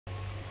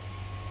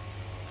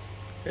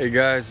Hey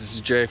guys, this is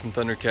Jay from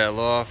Thundercat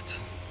Loft.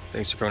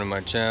 Thanks for coming to my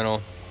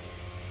channel.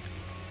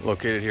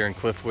 Located here in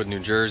Cliffwood,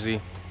 New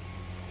Jersey.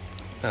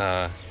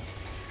 I'm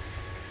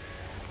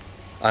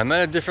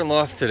at a different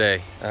loft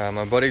today.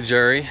 My buddy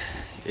Jerry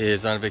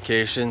is on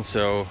vacation,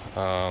 so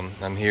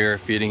I'm here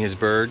feeding his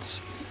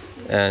birds.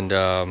 And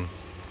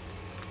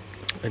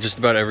just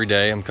about every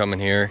day I'm coming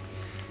here.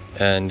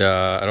 And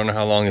I don't know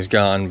how long he's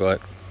gone,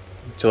 but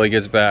until he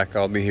gets back,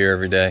 I'll be here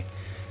every day.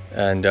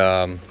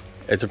 And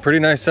it's a pretty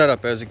nice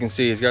setup, as you can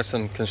see. He's got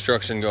some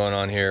construction going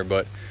on here,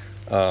 but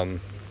some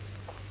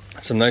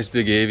nice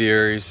big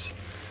aviaries.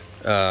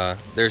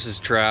 There's his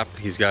trap.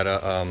 He's got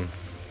a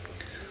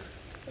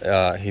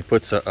he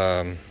puts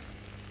a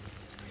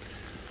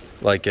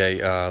like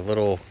a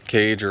little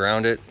cage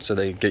around it, so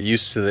they get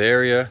used to the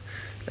area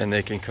and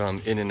they can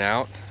come in and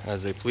out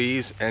as they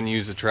please and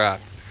use the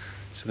trap,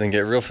 so they can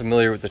get real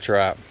familiar with the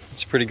trap.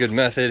 It's a pretty good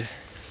method.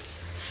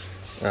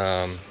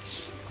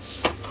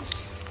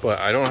 But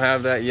I don't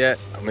have that yet.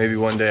 Maybe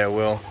one day I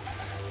will.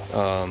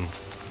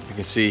 You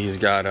can see he's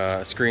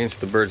got screens so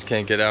the birds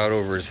can't get out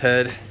over his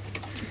head.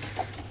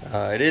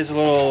 It is a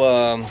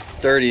little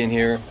dirty in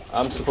here.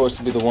 I'm supposed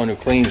to be the one who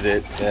cleans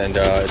it, and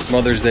it's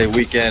Mother's Day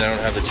weekend. I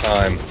don't have the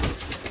time.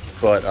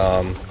 But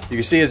you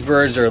can see his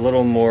birds are a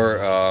little more,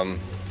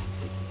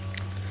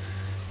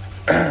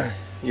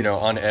 you know,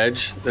 on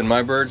edge than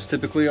my birds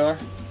typically are.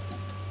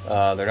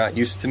 They're not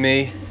used to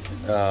me.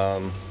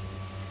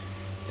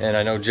 And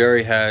I know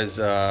Jerry has,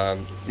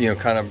 you know,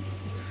 kind of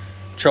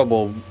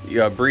trouble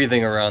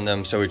breathing around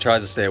them, so he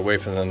tries to stay away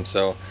from them.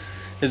 So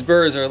his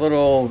birds are a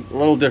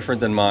little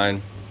different than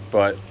mine,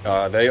 but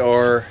they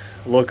are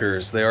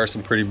lookers. They are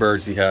some pretty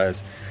birds he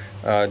has.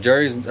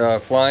 Jerry's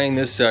flying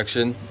this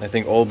section, I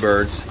think old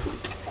birds.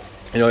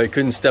 You know, he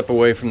couldn't step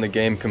away from the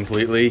game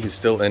completely. He's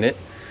still in it,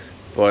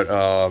 but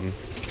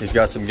he's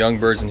got some young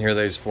birds in here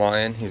that he's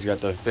flying. He's got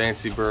the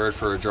fancy bird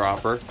for a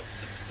dropper.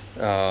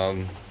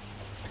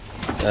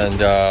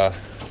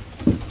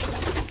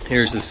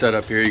 Here's the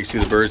setup here. You can see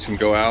the birds can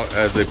go out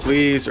as they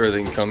please, or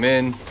they can come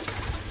in.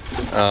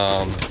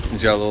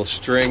 He's got a little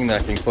string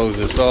that can close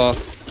this off.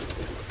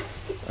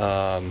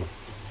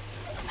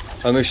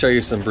 Let me show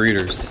you some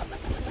breeders.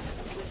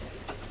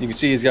 You can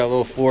see he's got a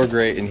little floor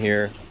grate in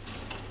here.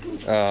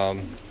 I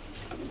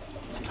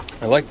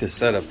like this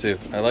setup too.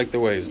 I like the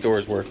way his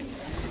doors work.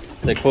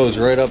 They close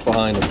right up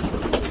behind him.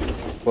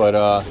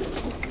 But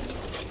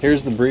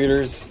here's the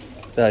breeders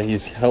that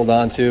he's held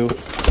on to.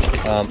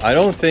 I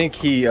don't think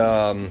he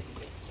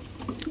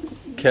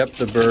kept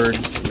the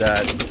birds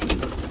that...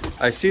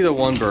 I see the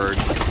one bird.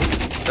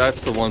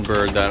 That's the one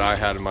bird that I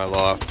had in my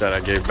loft that I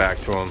gave back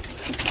to him.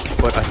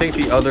 But I think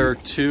the other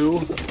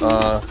two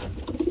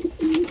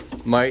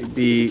might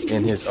be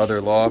in his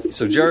other loft.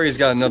 So Jerry's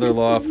got another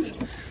loft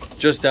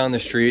just down the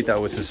street that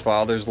was his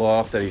father's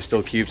loft that he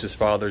still keeps his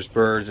father's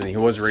birds and he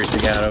was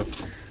racing out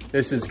of.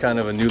 This is kind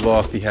of a new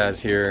loft he has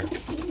here.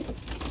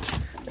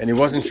 And he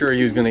wasn't sure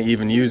he was going to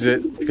even use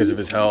it because of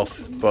his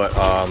health, but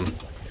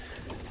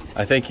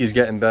I think he's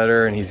getting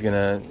better, and he's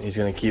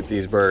gonna keep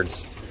these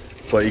birds.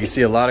 But you can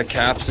see a lot of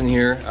caps in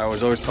here. I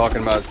was always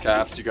talking about his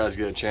caps. You guys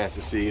get a chance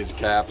to see his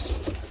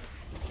caps.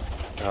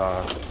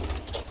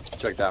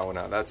 Check that one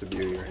out. That's a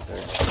beauty right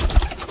there.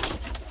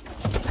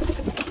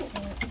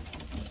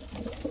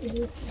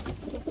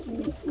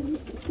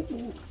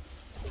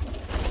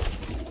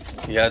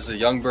 He has a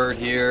young bird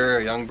here,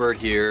 a young bird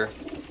here.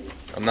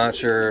 I'm not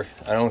sure.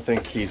 I don't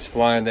think he's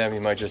flying them. He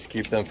might just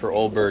keep them for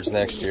old birds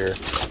next year.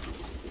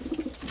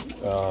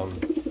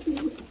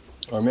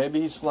 Or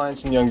maybe he's flying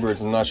some young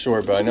birds. I'm not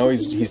sure, but I know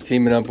he's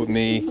teaming up with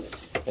me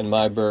and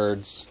my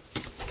birds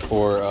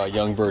for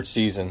young bird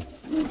season.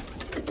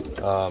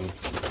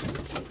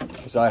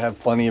 Because I have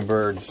plenty of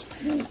birds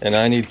and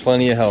I need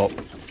plenty of help.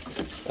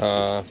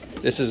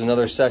 This is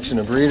another section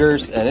of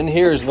breeders, and in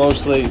here is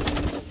mostly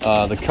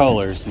the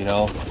colors, you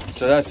know.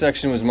 So that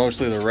section was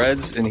mostly the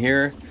reds in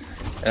here.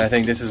 And I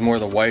think this is more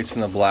the whites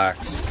and the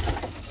blacks.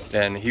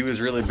 And he was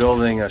really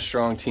building a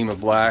strong team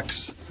of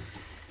blacks.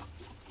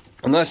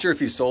 I'm not sure if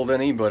he sold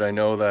any, but I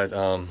know that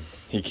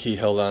he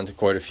held on to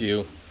quite a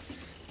few.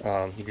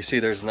 You can see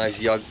there's a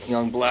nice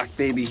young black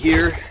baby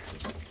here.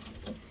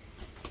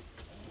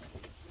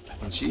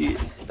 And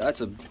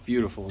that's a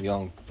beautiful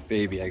young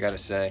baby, I gotta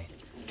say.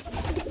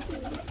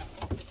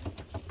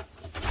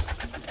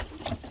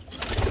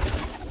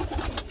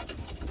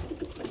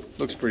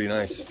 Looks pretty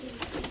nice.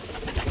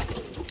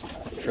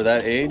 For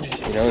that age,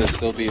 you know, to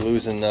still be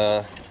losing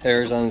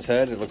hairs on his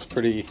head, it looks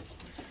pretty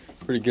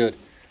good.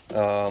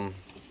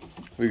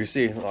 We can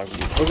see,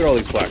 look at all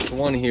these blacks.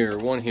 One here,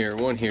 one here,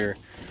 one here.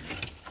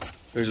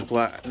 There's a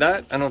black.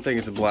 That, I don't think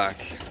it's a black.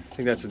 I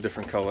think that's a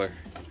different color.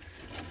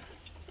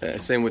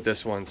 Same with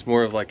this one. It's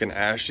more of like an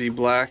ashy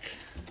black.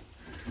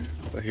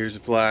 But here's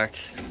a black.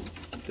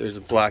 There's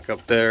a black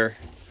up there.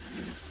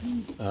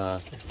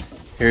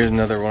 Here's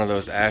another one of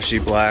those ashy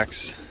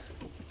blacks.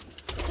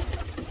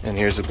 And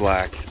here's a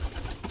black.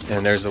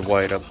 And there's a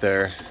white up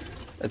there.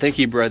 I think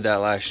he bred that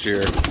last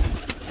year. I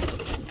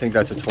think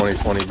that's a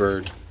 2020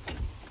 bird.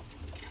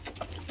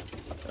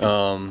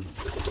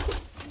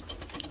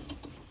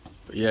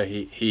 But yeah,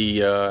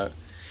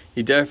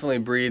 he definitely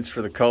breeds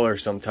for the color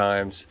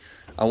sometimes.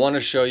 I want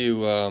to show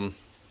you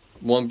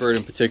one bird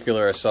in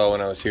particular I saw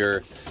when I was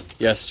here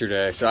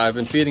yesterday. So I've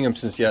been feeding him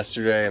since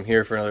yesterday. I'm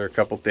here for another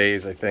couple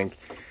days, I think.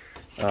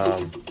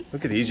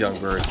 Look at these young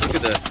birds. Look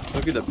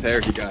at the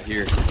pair he got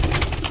here.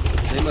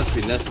 They must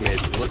be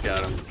nestmates. Look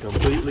at them.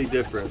 Completely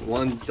different.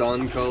 One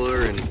dun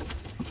color and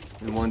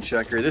one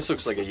checker. This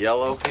looks like a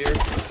yellow here.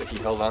 Looks like he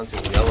held on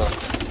to a yellow.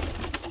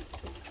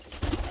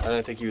 I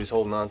don't think he was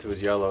holding on to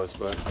his yellows,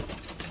 but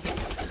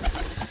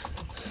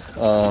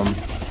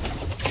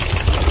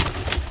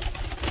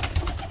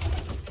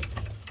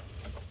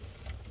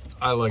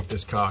I like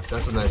this cock.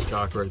 That's a nice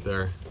cock right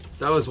there.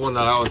 That was one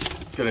that I was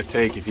gonna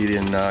take if he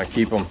didn't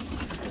keep him.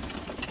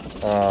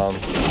 So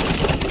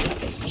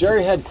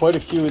Jerry had quite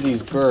a few of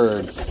these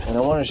birds, and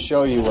I want to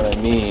show you what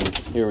I mean.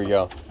 Here we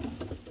go.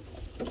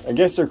 I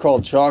guess they're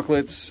called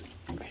chocolates.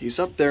 He's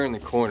up there in the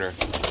corner,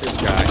 this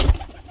guy.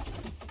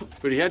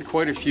 But he had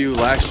quite a few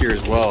last year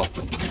as well.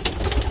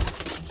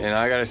 And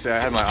I gotta say, I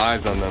had my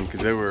eyes on them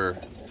because they were,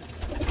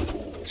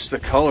 just the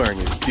coloring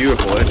is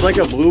beautiful. It's like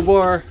a blue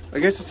bar. I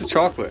guess it's a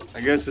chocolate. I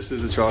guess this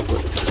is a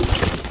chocolate.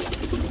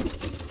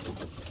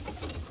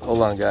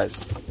 Hold on,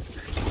 guys.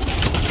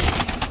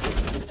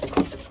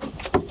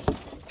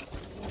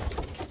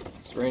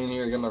 It's raining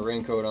here. I got my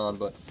raincoat on,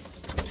 but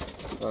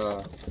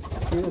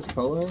see this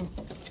coloring?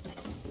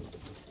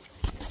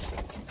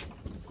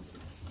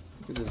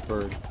 Look at this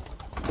bird.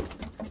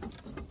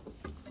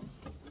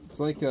 It's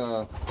like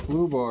a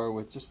blue bar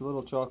with just a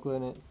little chocolate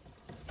in it.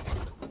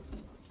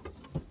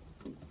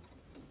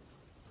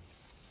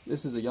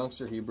 This is a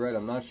youngster he bred.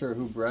 I'm not sure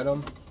who bred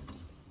him,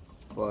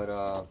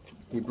 but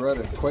he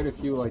bred quite a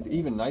few, like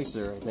even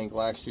nicer. I think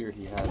last year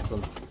he had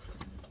some.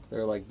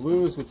 They're like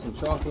blues with some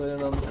chocolate in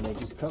them, and they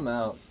just come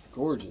out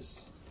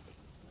gorgeous.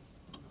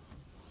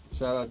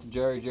 Shout out to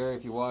Jerry. Jerry,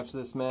 if you watch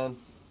this, man,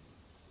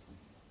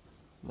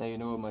 now you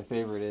know what my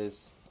favorite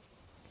is.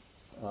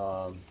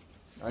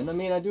 I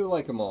mean, I do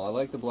like them all. I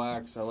like the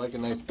blacks. I like a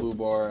nice blue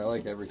bar. I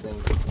like everything.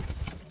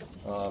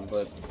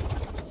 But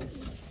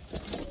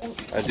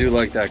I do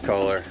like that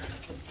color.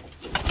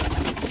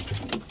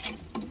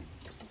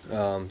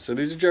 So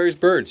these are Jerry's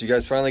birds. You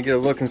guys finally get a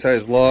look inside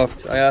his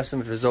loft. I asked him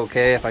if it was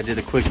okay if I did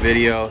a quick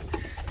video.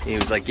 He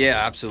was like, yeah,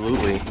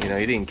 absolutely. You know,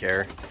 he didn't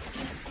care.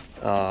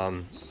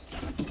 I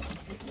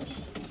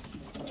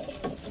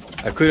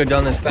could have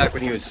done this back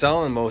when he was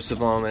selling most of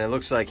them, and it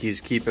looks like he's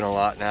keeping a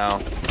lot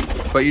now.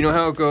 But you know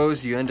how it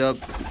goes. You end up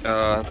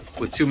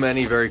with too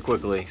many very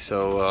quickly.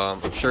 So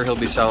I'm sure he'll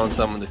be selling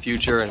some in the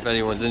future. And if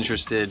anyone's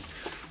interested,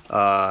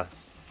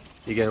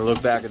 you can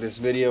look back at this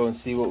video and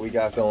see what we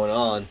got going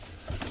on.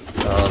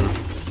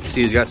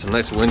 See, he's got some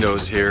nice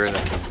windows here, and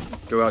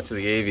go out to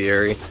the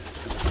aviary.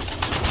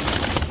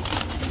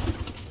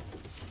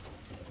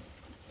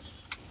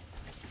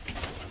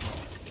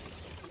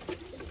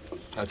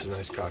 That's a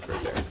nice cock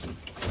right there.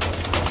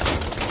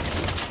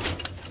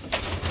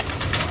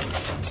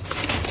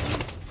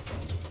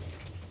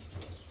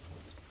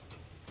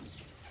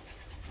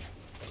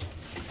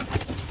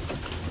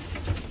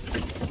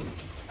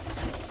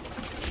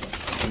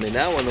 I mean,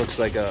 that one looks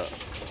like a,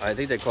 I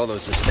think they call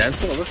those a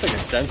stencil. It looks like a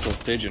stencil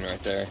pigeon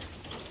right there.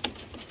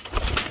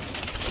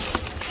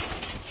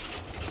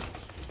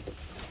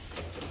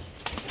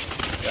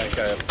 That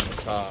guy up at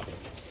the top.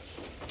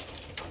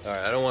 All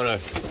right, I don't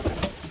want to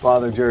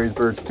bother Jerry's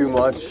birds too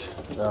much.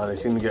 They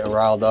seem to get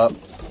riled up.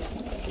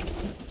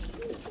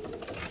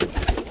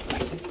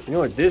 You know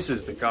what? This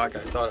is the cock I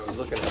thought I was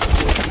looking at.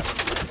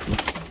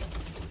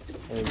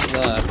 And it's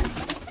not.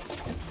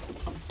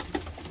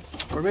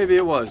 Or maybe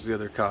it was the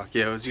other cock.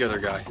 Yeah, it was the other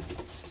guy.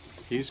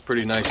 He's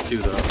pretty nice too,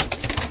 though.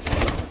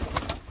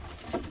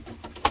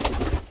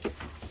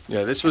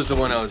 Yeah, this was the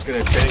one I was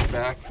going to take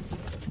back.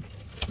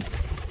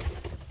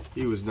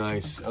 He was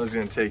nice. I was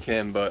going to take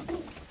him, but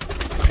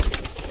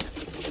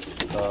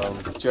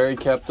Jerry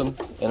kept them,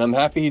 and I'm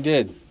happy he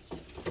did.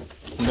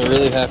 I'm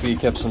really happy he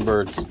kept some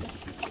birds.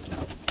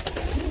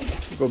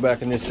 Go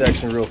back in this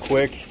section real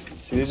quick.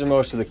 See, these are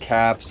most of the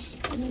caps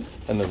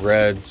and the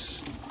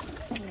reds.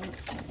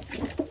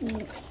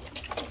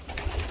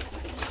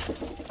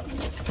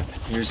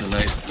 Here's a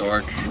nice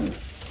dark,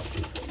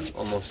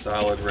 almost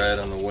solid red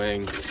on the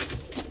wing.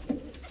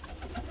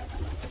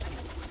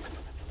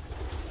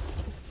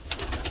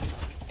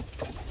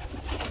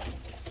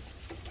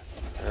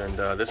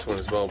 And this one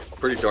as well,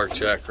 pretty dark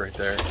check right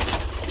there.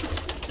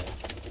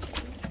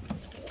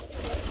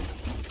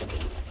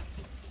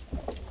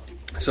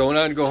 So when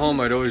I'd go home,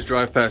 I'd always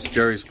drive past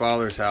Jerry's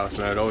father's house,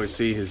 and I'd always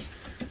see these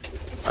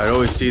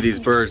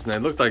birds, and they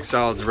looked like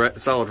solid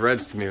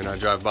reds to me when I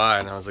drive by,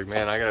 and I was like,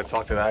 man, I gotta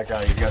talk to that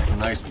guy. He's got some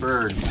nice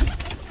birds.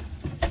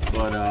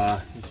 But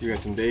you see, we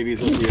got some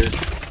babies up here.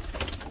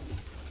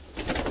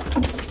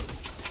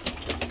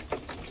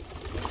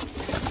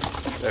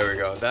 There we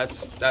go.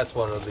 That's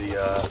one of the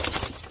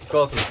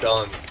call some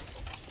duns,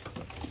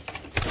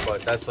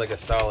 but that's like a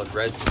solid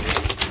red to me.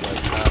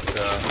 Like not,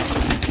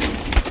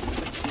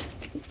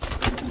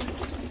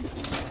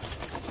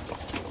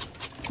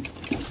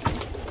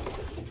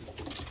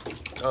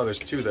 Oh, there's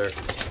two there.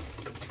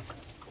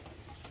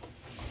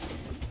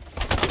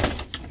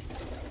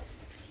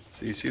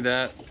 So you see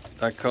that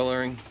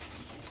coloring?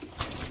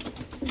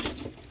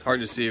 Hard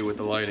to see it with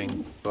the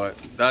lighting, but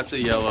that's a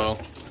yellow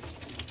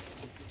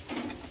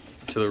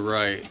to the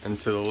right, and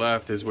to the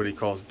left is what he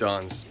calls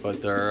duns.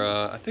 But they're,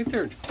 I think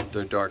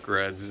they're dark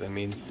reds. I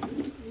mean,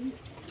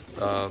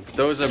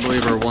 those I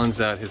believe are ones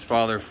that his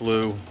father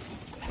flew.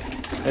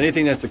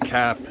 Anything that's a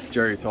cap,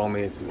 Jerry told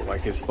me, it's like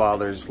his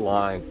father's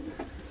line,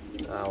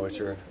 which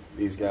are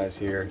these guys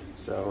here.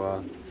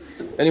 So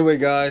anyway,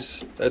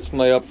 guys, that's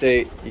my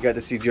update. You got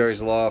to see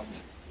Jerry's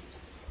loft.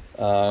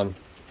 Got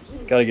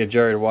to get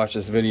Jerry to watch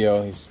this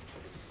video. He's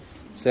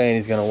saying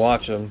he's gonna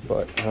watch them,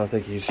 but I don't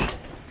think he's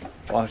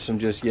watched them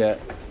just yet.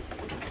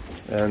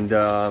 And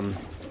I'll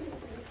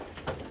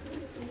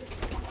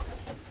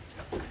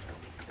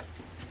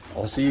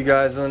see you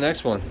guys in the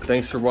next one.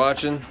 Thanks for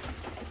watching.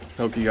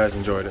 Hope you guys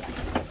enjoyed it.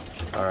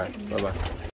 All right, bye-bye.